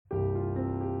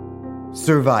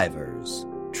Survivors,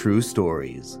 True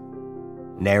Stories.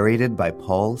 Narrated by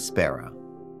Paul Spera.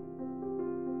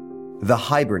 The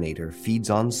hibernator feeds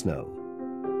on snow.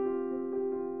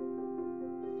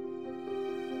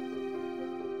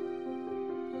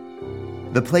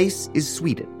 The place is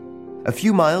Sweden, a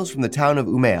few miles from the town of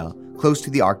Umeå, close to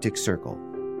the Arctic Circle.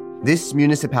 This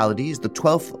municipality is the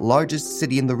 12th largest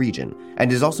city in the region and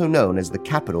is also known as the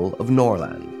capital of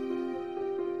Norrland.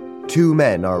 Two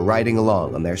men are riding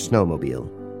along on their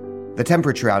snowmobile. The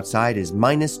temperature outside is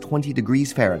minus 20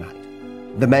 degrees Fahrenheit.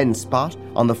 The men spot,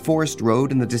 on the forest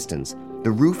road in the distance,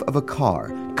 the roof of a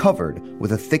car covered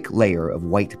with a thick layer of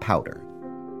white powder.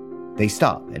 They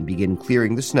stop and begin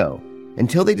clearing the snow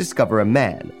until they discover a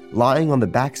man lying on the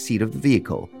back seat of the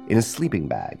vehicle in a sleeping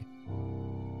bag.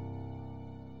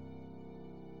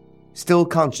 Still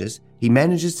conscious, he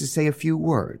manages to say a few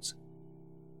words.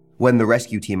 When the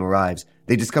rescue team arrives,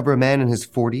 they discover a man in his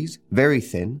 40s, very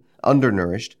thin,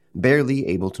 undernourished, barely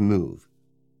able to move.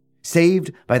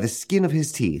 Saved by the skin of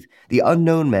his teeth, the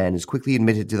unknown man is quickly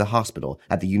admitted to the hospital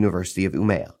at the University of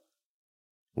Umeå.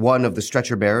 One of the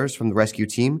stretcher bearers from the rescue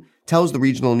team tells the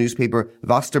regional newspaper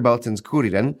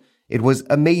Västerbottens-Kuriren it was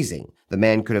amazing the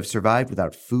man could have survived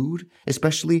without food,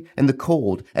 especially in the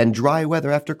cold and dry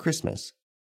weather after Christmas.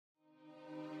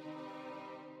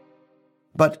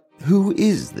 But who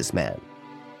is this man?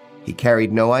 He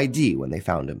carried no ID when they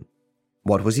found him.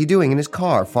 What was he doing in his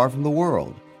car far from the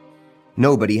world?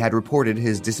 Nobody had reported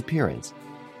his disappearance.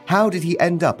 How did he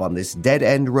end up on this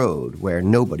dead-end road where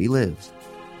nobody lives?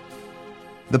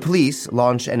 The police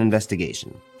launch an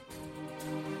investigation.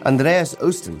 Andreas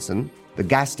Östensen, the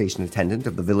gas station attendant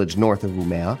of the village north of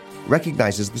Umeå,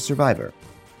 recognizes the survivor.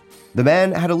 The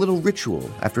man had a little ritual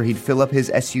after he'd fill up his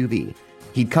SUV.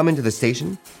 He'd come into the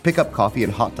station, pick up coffee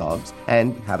and hot dogs,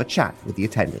 and have a chat with the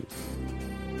attendant.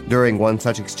 During one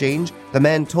such exchange, the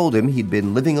man told him he'd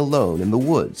been living alone in the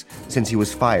woods since he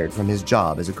was fired from his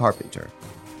job as a carpenter.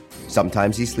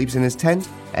 Sometimes he sleeps in his tent,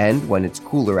 and when it's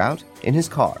cooler out, in his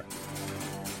car.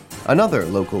 Another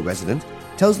local resident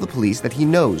tells the police that he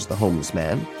knows the homeless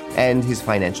man and his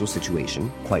financial situation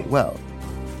quite well.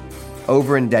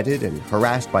 Over-indebted and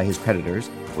harassed by his creditors,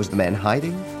 was the man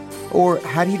hiding? Or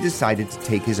had he decided to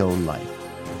take his own life?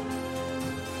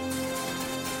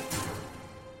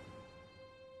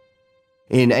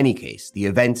 In any case, the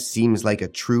event seems like a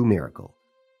true miracle.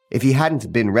 If he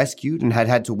hadn't been rescued and had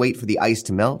had to wait for the ice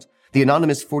to melt, the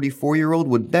anonymous 44-year-old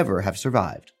would never have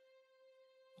survived.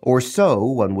 Or so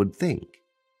one would think.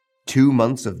 2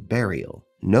 months of burial,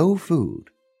 no food.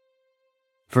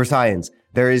 For science,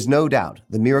 there is no doubt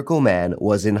the miracle man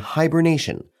was in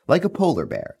hibernation, like a polar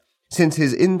bear, since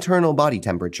his internal body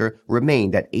temperature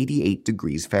remained at 88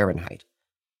 degrees Fahrenheit.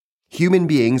 Human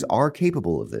beings are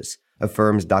capable of this,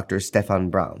 affirms Dr.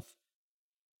 Stefan Brauth.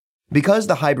 Because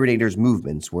the hibernator's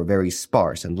movements were very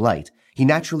sparse and light, he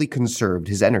naturally conserved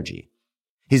his energy.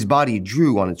 His body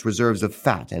drew on its reserves of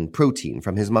fat and protein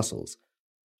from his muscles.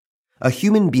 A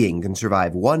human being can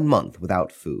survive 1 month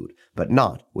without food, but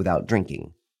not without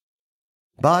drinking.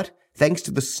 But, thanks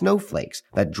to the snowflakes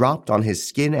that dropped on his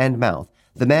skin and mouth,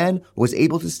 the man was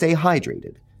able to stay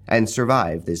hydrated and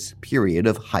survive this period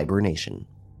of hibernation.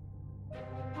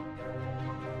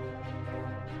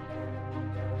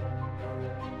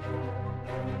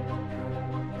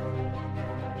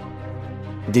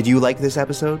 Did you like this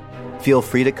episode? Feel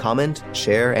free to comment,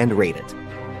 share, and rate it.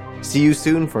 See you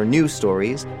soon for new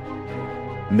stories.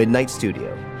 Midnight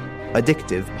Studio,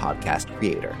 addictive podcast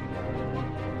creator.